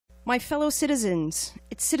My fellow citizens,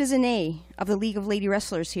 it's Citizen A of the League of Lady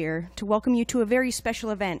Wrestlers here to welcome you to a very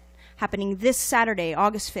special event happening this Saturday,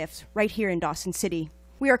 August 5th, right here in Dawson City.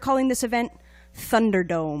 We are calling this event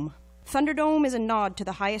Thunderdome. Thunderdome is a nod to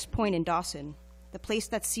the highest point in Dawson, the place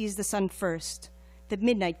that sees the sun first, the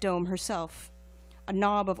Midnight Dome herself, a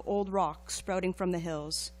knob of old rock sprouting from the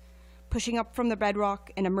hills, pushing up from the bedrock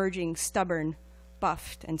and emerging stubborn,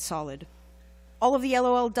 buffed, and solid. All of the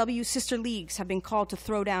LOLW sister leagues have been called to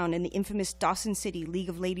throw down in the infamous Dawson City League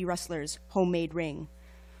of Lady Wrestlers homemade ring.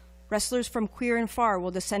 Wrestlers from queer and far will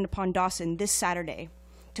descend upon Dawson this Saturday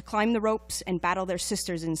to climb the ropes and battle their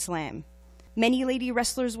sisters in slam. Many lady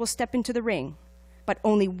wrestlers will step into the ring, but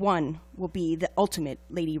only one will be the ultimate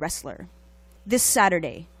lady wrestler. This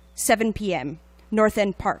Saturday, 7 p.m., North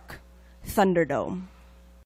End Park, Thunderdome.